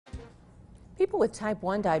People with type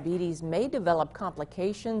 1 diabetes may develop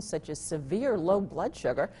complications such as severe low blood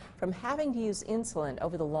sugar from having to use insulin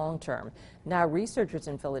over the long term. Now, researchers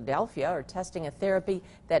in Philadelphia are testing a therapy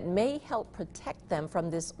that may help protect them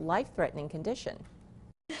from this life-threatening condition.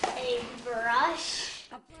 A brush.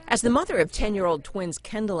 As the mother of 10-year-old twins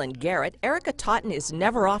Kendall and Garrett, Erica Totten is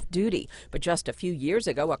never off duty. But just a few years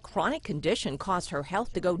ago, a chronic condition caused her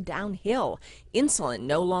health to go downhill. Insulin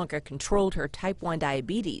no longer controlled her type 1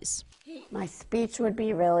 diabetes. My speech would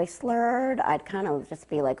be really slurred. I'd kind of just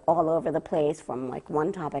be like all over the place from like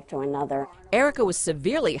one topic to another. Erica was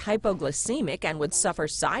severely hypoglycemic and would suffer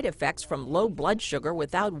side effects from low blood sugar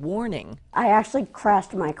without warning. I actually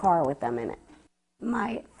crashed my car with them in it.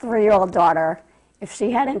 My 3-year-old daughter, if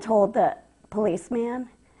she hadn't told the policeman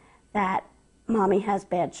that Mommy has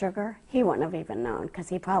bad sugar, he wouldn't have even known, because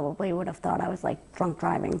he probably would have thought I was like drunk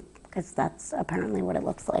driving, because that's apparently what it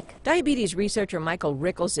looks like. Diabetes researcher Michael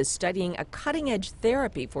Rickles is studying a cutting-edge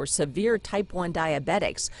therapy for severe type 1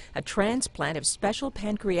 diabetics, a transplant of special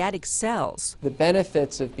pancreatic cells. The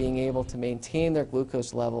benefits of being able to maintain their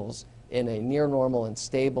glucose levels in a near normal and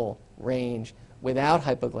stable range without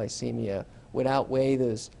hypoglycemia would outweigh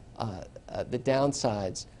those the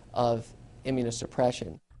downsides of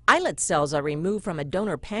immunosuppression. Islet cells are removed from a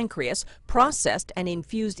donor pancreas, processed and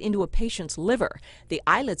infused into a patient's liver. The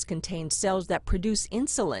islets contain cells that produce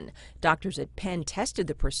insulin. Doctors at Penn tested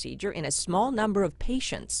the procedure in a small number of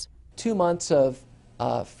patients. 2 months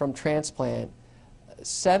from transplant,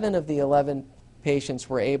 7 of the 11 patients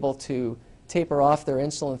were able to taper off their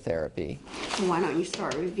insulin therapy. So why don't you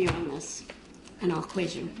start reviewing this and I'll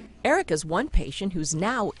quiz you. Erica's one patient who's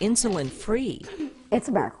now insulin-free. It's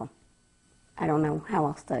a miracle. I don't know how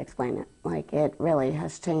else to explain it. Like, it really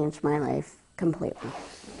has changed my life completely.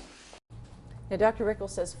 Now, Dr.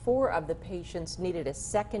 Rickles says 4 of the patients needed a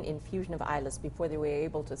second infusion of islets before they were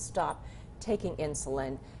able to stop taking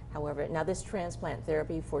insulin. However, now this transplant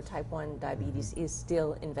therapy for type 1 diabetes is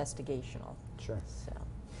still investigational. Sure. So,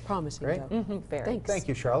 Promising, Great. though. very. Thanks. Thank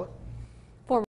you, Charlotte.